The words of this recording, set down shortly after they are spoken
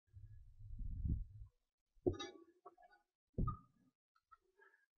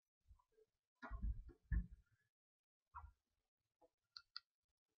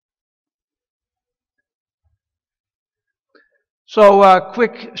So,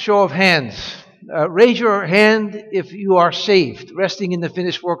 quick show of hands. Raise your hand if you are saved, resting in the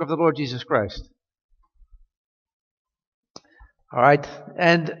finished work of the Lord Jesus Christ. All right.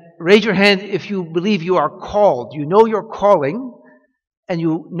 And raise your hand if you believe you are called. You know your calling and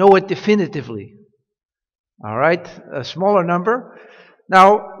you know it definitively. All right. A smaller number.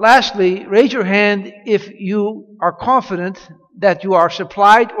 Now, lastly, raise your hand if you are confident that you are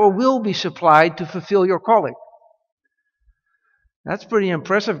supplied or will be supplied to fulfill your calling. That's pretty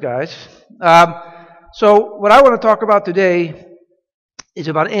impressive, guys. So what I want to talk about today is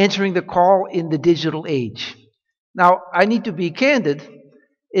about answering the call in the digital age. Now, I need to be candid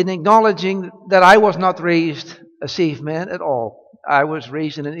in acknowledging that I was not raised a saved man at all. I was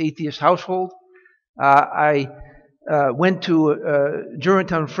raised in an atheist household. I went to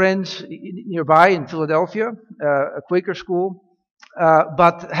Germantown Friends nearby in Philadelphia, a Quaker school,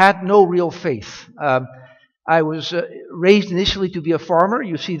 but had no real faith. I was raised initially to be a farmer.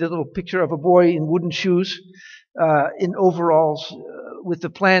 You see the little picture of a boy in wooden shoes, in overalls, with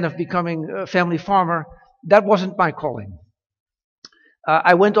the plan of becoming a family farmer. That wasn't my calling.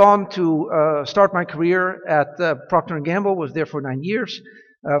 I went on to start my career at Procter & Gamble, was there for 9 years,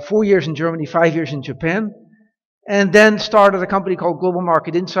 4 years in Germany, 5 years in Japan, and then started a company called Global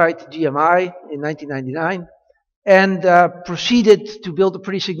Market Insite, GMI, in 1999, and proceeded to build a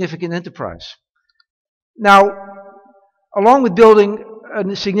pretty significant enterprise. Now, along with building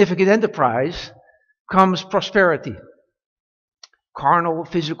a significant enterprise comes prosperity, carnal,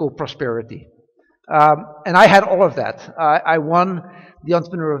 physical prosperity. And I had all of that. I won the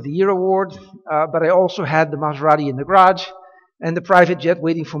Entrepreneur of the Year award, but I also had the Maserati in the garage and the private jet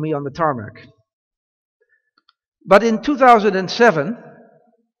waiting for me on the tarmac. But in 2007,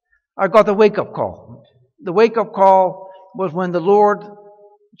 I got a wake-up call. The wake-up call was when the Lord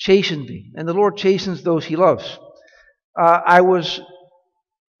chastened me, and the Lord chastens those He loves. I was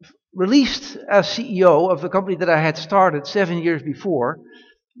released as CEO of the company that I had started 7 years before,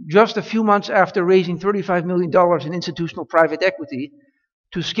 just a few months after raising $35 million in institutional private equity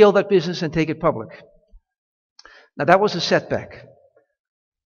to scale that business and take it public. Now that was a setback.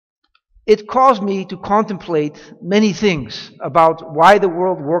 It caused me to contemplate many things about why the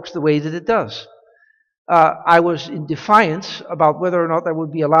world works the way that it does. I was in defiance about whether or not I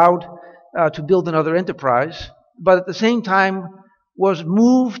would be allowed to build another enterprise, but at the same time was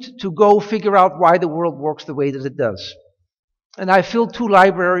moved to go figure out why the world works the way that it does. And I filled 2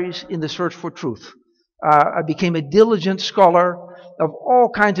 libraries in the search for truth. I became a diligent scholar of all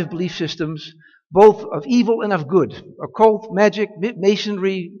kinds of belief systems, both of evil and of good. Occult, magic,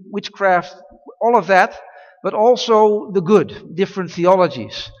 masonry, witchcraft, all of that, but also the good, different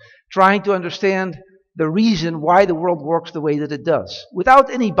theologies, trying to understand the reason why the world works the way that it does, without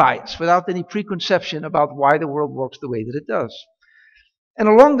any bias, without any preconception about why the world works the way that it does. And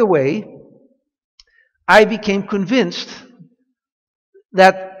along the way, I became convinced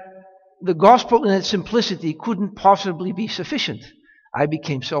that the gospel in its simplicity couldn't possibly be sufficient. I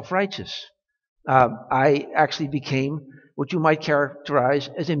became self-righteous. I actually became what you might characterize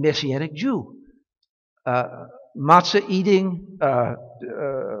as a Messianic Jew. Matzah eating,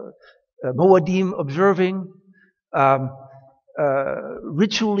 Moedim observing,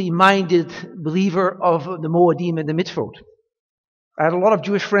 ritually minded believer of the Moedim and the mitzvot. I had a lot of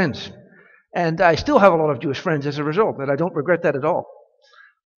Jewish friends, and I still have a lot of Jewish friends as a result, and I don't regret that at all.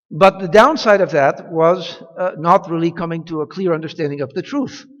 But the downside of that was not really coming to a clear understanding of the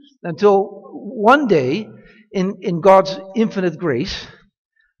truth, until one day, in God's infinite grace,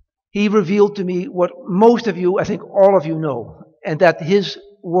 He revealed to me what most of you, I think all of you know, and that His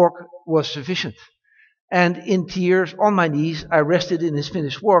work was sufficient. And in tears, on my knees, I rested in His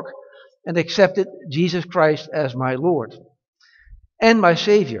finished work and accepted Jesus Christ as my Lord and my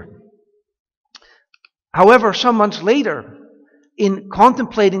Savior. However, some months later, in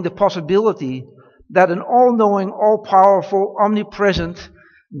contemplating the possibility that an all-knowing, all-powerful, omnipresent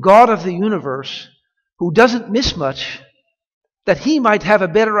God of the universe, who doesn't miss much, that He might have a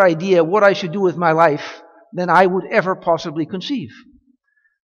better idea what I should do with my life than I would ever possibly conceive.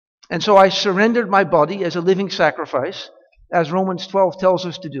 And so I surrendered my body as a living sacrifice, as Romans 12 tells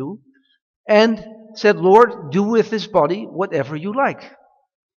us to do, and said, Lord, do with this body whatever you like.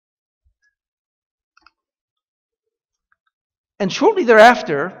 And shortly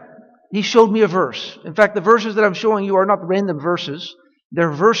thereafter, He showed me a verse. In fact, the verses that I'm showing you are not random verses.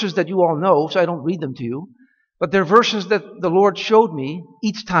 They're verses that you all know, so I don't read them to you. But they're verses that the Lord showed me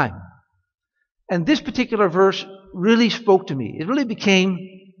each time. And this particular verse really spoke to me. It really became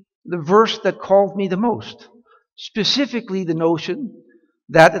the verse that called me the most. Specifically the notion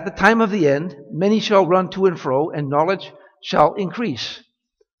that at the time of the end, many shall run to and fro, and knowledge shall increase.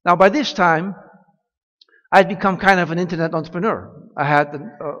 Now, by this time, I'd become kind of an internet entrepreneur. I had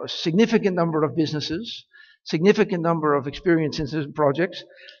a significant number of businesses, significant number of experiences and projects,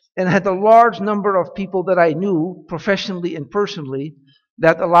 and had a large number of people that I knew professionally and personally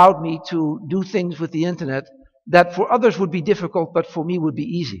that allowed me to do things with the internet that for others would be difficult, but for me would be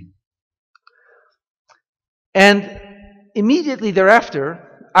easy. And immediately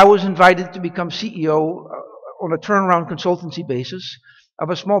thereafter, I was invited to become CEO on a turnaround consultancy basis of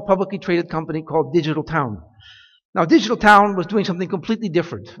a small publicly traded company called Digital Town. Now, Digital Town was doing something completely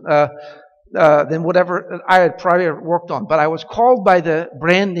different than whatever I had prior worked on, but I was called by the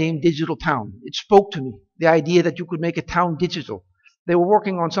brand name Digital Town. It spoke to me, the idea that you could make a town digital. They were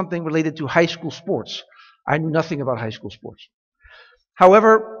working on something related to high school sports. I knew nothing about high school sports.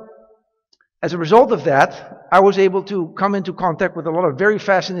 However, as a result of that, I was able to come into contact with a lot of very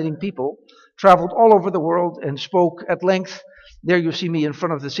fascinating people, traveled all over the world and spoke at length. There you see me in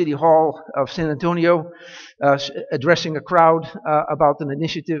front of the City Hall of San Antonio, addressing a crowd about an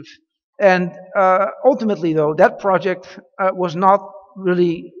initiative. And ultimately, though, that project was not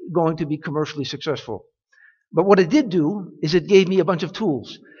really going to be commercially successful. But what it did do is it gave me a bunch of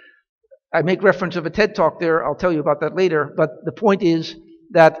tools. I make reference of a TED Talk there. I'll tell you about that later. But the point is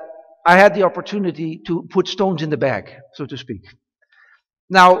that I had the opportunity to put stones in the bag, so to speak.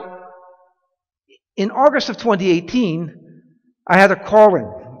 Now, in August of 2018, I had a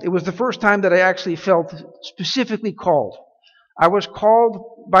calling. It was the first time that I actually felt specifically called. I was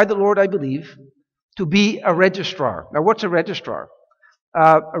called by the Lord, I believe, to be a registrar. Now, what's a registrar?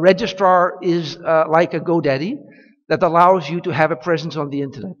 A registrar is like a GoDaddy that allows you to have a presence on the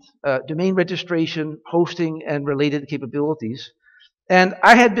internet. Domain registration, hosting, and related capabilities. And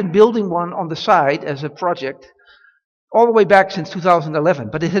I had been building one on the side as a project all the way back since 2011,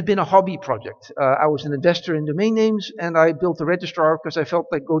 but it had been a hobby project. I was an investor in domain names, and I built a registrar because I felt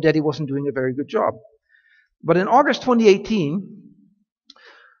like GoDaddy wasn't doing a very good job. But in August 2018,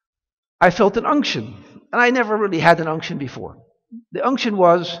 I felt an unction, and I never really had an unction before. The unction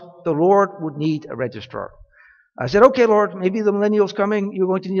was the Lord would need a registrar. I said, okay, Lord, maybe the millennial's coming. You're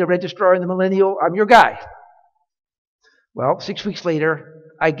going to need a registrar in the millennial. I'm your guy. Well, 6 weeks later,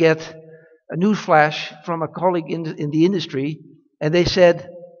 I get a news flash from a colleague in the industry, and they said,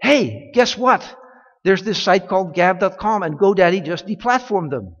 hey, guess what? There's this site called gab.com, and GoDaddy just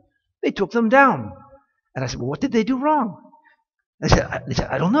deplatformed them. They took them down. And I said, well, what did they do wrong? They said,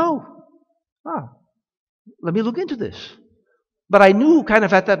 I don't know. Let me look into this. But I knew kind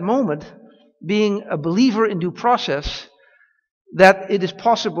of at that moment, being a believer in due process, that it is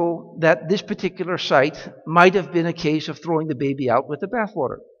possible that this particular site might have been a case of throwing the baby out with the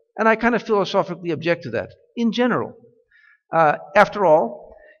bathwater. And I kind of philosophically object to that, in general. After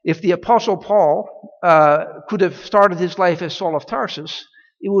all, if the Apostle Paul could have started his life as Saul of Tarsus,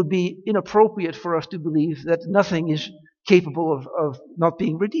 it would be inappropriate for us to believe that nothing is capable of not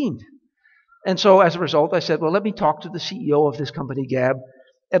being redeemed. And so as a result, I said, well, let me talk to the CEO of this company, Gab,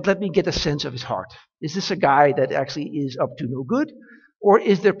 and let me get a sense of his heart. Is this a guy that actually is up to no good? Or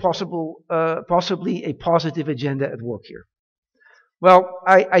is there possibly a positive agenda at work here? Well,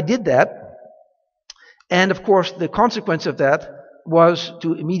 I did that. And of course, the consequence of that was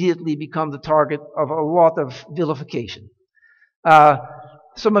to immediately become the target of a lot of vilification.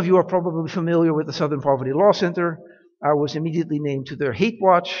 Some of you are probably familiar with the Southern Poverty Law Center. I was immediately named to their hate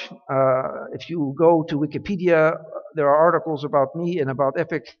watch. If you go to Wikipedia, there are articles about me and about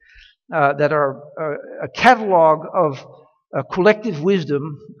Epik that are a catalog of collective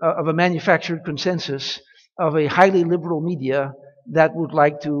wisdom of a manufactured consensus of a highly liberal media that would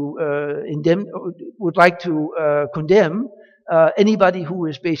like to condemn anybody who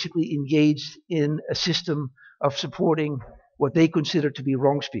is basically engaged in a system of supporting what they consider to be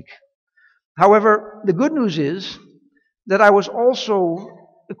wrong speak. However, the good news is that I was also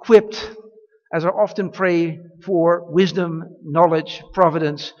equipped, as I often pray, for wisdom, knowledge,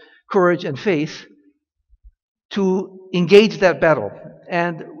 providence, courage, and faith to engage that battle.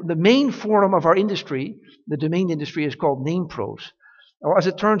 And the main forum of our industry, the domain industry, is called NamePros. Well, as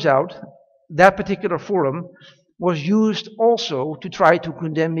it turns out, that particular forum was used also to try to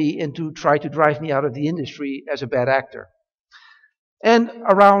condemn me and to try to drive me out of the industry as a bad actor. And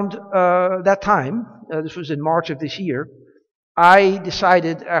around that time, this was in March of this year, I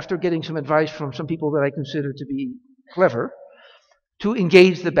decided, after getting some advice from some people that I consider to be clever, to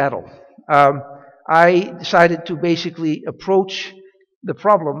engage the battle. I decided to basically approach the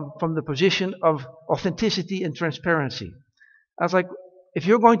problem from the position of authenticity and transparency. I was like, if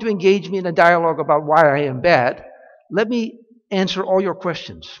you're going to engage me in a dialogue about why I am bad, let me answer all your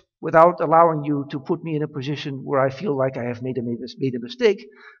questions. without allowing you to put me in a position where I feel like I have made a mistake.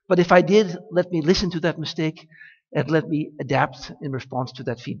 But if I did, let me listen to that mistake and let me adapt in response to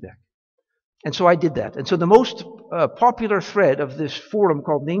that feedback. And so I did that. And so the most popular thread of this forum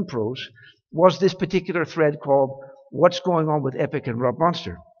called Name Pros was this particular thread called What's Going On with Epik and Rob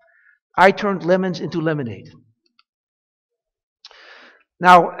Monster. I turned lemons into lemonade.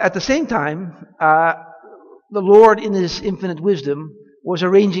 Now, at the same time, the Lord, in His infinite wisdom, was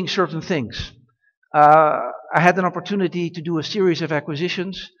arranging certain things. I had an opportunity to do a series of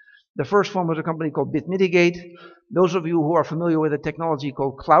acquisitions. The first one was a company called BitMitigate. Those of you who are familiar with a technology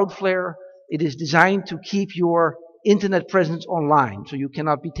called Cloudflare, it is designed to keep your internet presence online, so you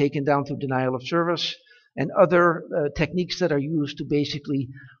cannot be taken down through denial of service and other techniques that are used to basically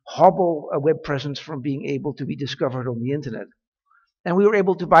hobble a web presence from being able to be discovered on the internet. And we were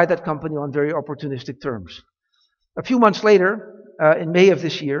able to buy that company on very opportunistic terms. A few months later, in May of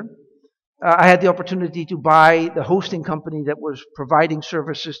this year, I had the opportunity to buy the hosting company that was providing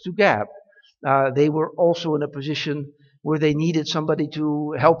services to Gab. They were also in a position where they needed somebody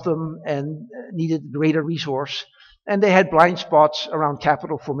to help them and needed greater resource. And they had blind spots around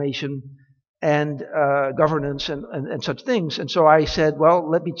capital formation and governance and such things. And so I said, well,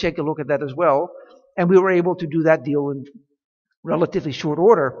 let me take a look at that as well. And we were able to do that deal in relatively short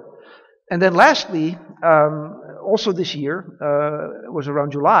order. And then lastly, also this year, it was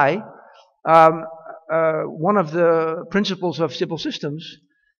around July, one of the principals of Civil Systems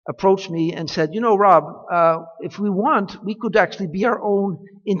approached me and said, you know, Rob, if we want, we could actually be our own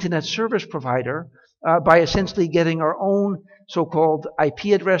internet service provider by essentially getting our own so-called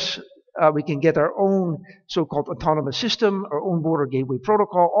IP address. We can get our own so-called autonomous system, our own border gateway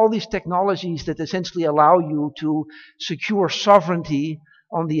protocol, all these technologies that essentially allow you to secure sovereignty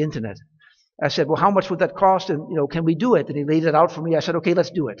on the internet. I said, well, how much would that cost? And, you know, can we do it? And he laid it out for me. I said, okay, let's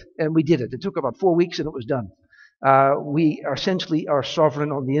do it. And we did it. It took about 4 weeks and it was done. We essentially are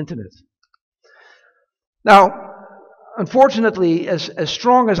sovereign on the internet. Now, unfortunately, as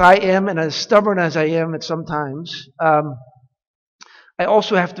strong as I am and as stubborn as I am at some times, I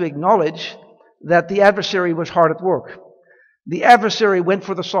also have to acknowledge that the adversary was hard at work. The adversary went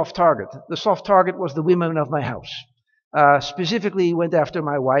for the soft target. The soft target was the women of my house. Specifically, he went after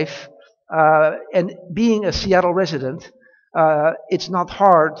my wife. And being a Seattle resident, it's not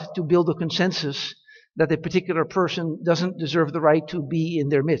hard to build a consensus that a particular person doesn't deserve the right to be in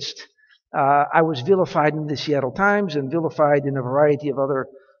their midst. I was vilified in the Seattle Times and vilified in a variety of other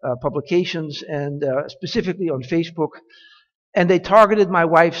publications and specifically on Facebook. And they targeted my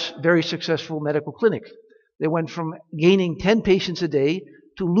wife's very successful medical clinic. They went from gaining 10 patients a day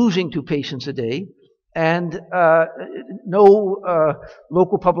to losing 2 patients a day. And no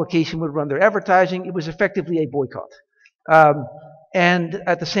local publication would run their advertising. It was effectively a boycott. And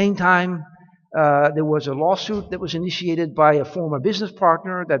at the same time, there was a lawsuit that was initiated by a former business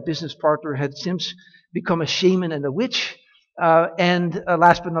partner. That business partner had since become a shaman and a witch. And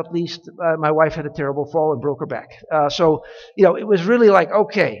last but not least, my wife had a terrible fall and broke her back. So, you know, it was really like,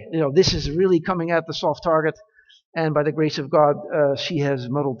 okay, you know, this is really coming at the soft target. And by the grace of God, she has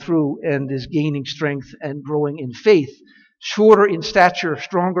muddled through and is gaining strength and growing in faith, shorter in stature,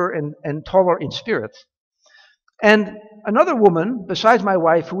 stronger and taller in spirit. And another woman, besides my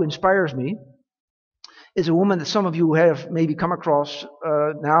wife, who inspires me, is a woman that some of you have maybe come across,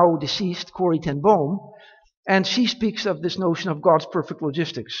 now deceased, Corrie ten Boom. And she speaks of this notion of God's perfect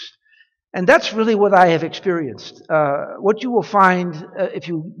logistics. And that's really what I have experienced. What you will find if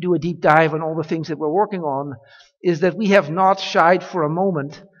you do a deep dive on all the things that we're working on is that we have not shied for a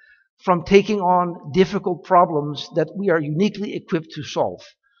moment from taking on difficult problems that we are uniquely equipped to solve.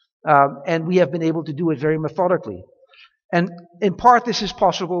 And we have been able to do it very methodically. And in part this is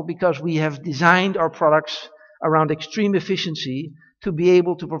possible because we have designed our products around extreme efficiency to be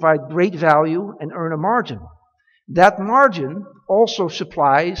able to provide great value and earn a margin. That margin also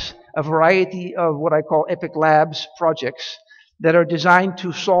supplies a variety of what I call Epik Labs projects that are designed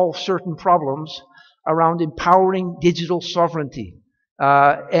to solve certain problems around empowering digital sovereignty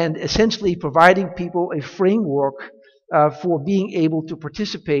and essentially providing people a framework for being able to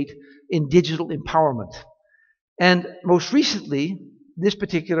participate in digital empowerment. And most recently, this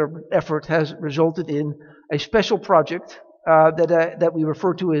particular effort has resulted in a special project that we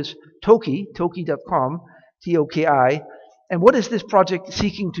refer to as Toki, Toki.com, T-O-K-I. And what is this project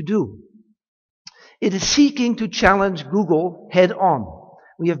seeking to do? It is seeking to challenge Google head on.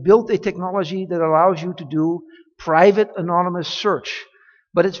 We have built a technology that allows you to do private anonymous search,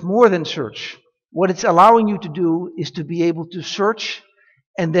 but it's more than search. What it's allowing you to do is to be able to search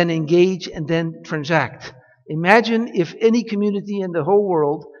and then engage and then transact Imagine if any community in the whole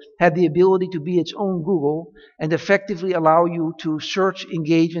world had the ability to be its own Google and effectively allow you to search,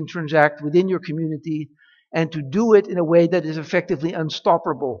 engage, and transact within your community, and to do it in a way that is effectively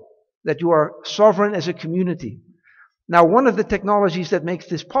unstoppable, that you are sovereign as a community. Now, one of the technologies that makes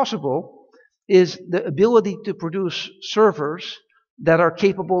this possible is the ability to produce servers that are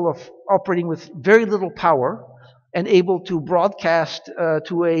capable of operating with very little power and able to broadcast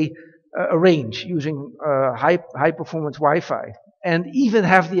to a range using high performance Wi-Fi, and even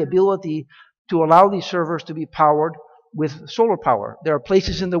have the ability to allow these servers to be powered with solar power. There are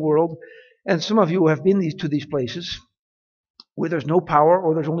places in the world, and some of you have been to these places, where there's no power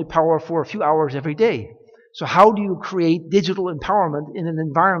or there's only power for a few hours every day. So how do you create digital empowerment in an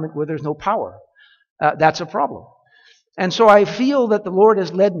environment where there's no power? That's a problem. And so I feel that the Lord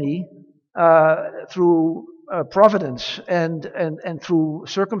has led me through providence and through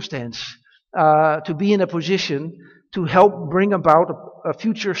circumstance to be in a position to help bring about a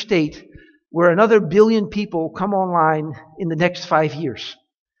future state where another billion people come online in the next 5 years.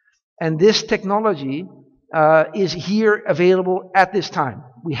 And this technology is here available at this time.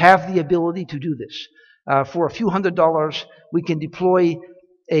 We have the ability to do this. For a few $100s, we can deploy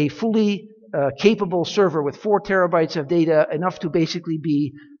a fully capable server with 4 terabytes of data, enough to basically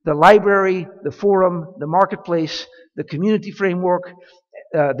be the library, the forum, the marketplace, the community framework,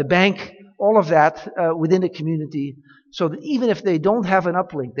 the bank, all of that within a community, so that even if they don't have an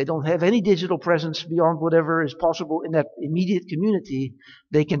uplink, they don't have any digital presence beyond whatever is possible in that immediate community,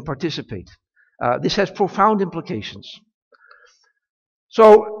 they can participate. This has profound implications.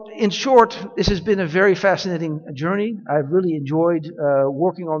 So, in short, this has been a very fascinating journey. I've really enjoyed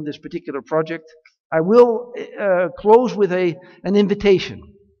working on this particular project. I will close with an invitation.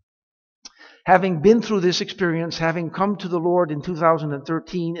 Having been through this experience, having come to the Lord in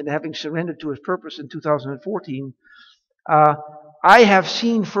 2013 and having surrendered to His purpose in 2014, I have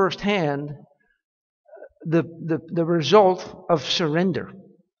seen firsthand the result of surrender.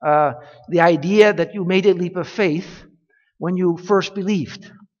 The idea that you made a leap of faith when you first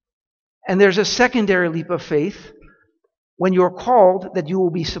believed. And there's a secondary leap of faith when you're called, that you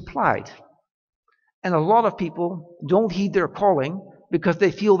will be supplied. And a lot of people don't heed their calling because they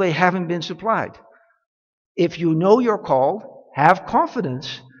feel they haven't been supplied. If you know you're called, have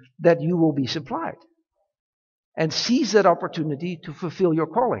confidence that you will be supplied. And seize that opportunity to fulfill your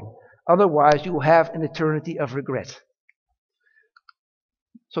calling. Otherwise, you will have an eternity of regret.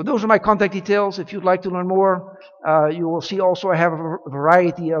 So those are my contact details. If you'd like to learn more, you will see also I have a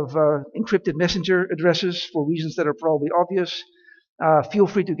variety of encrypted messenger addresses for reasons that are probably obvious. Feel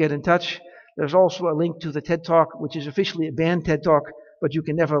free to get in touch. There's also a link to the TED Talk, which is officially a banned TED Talk, but you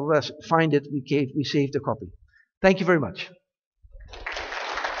can nevertheless find it. We saved a copy. Thank you very much.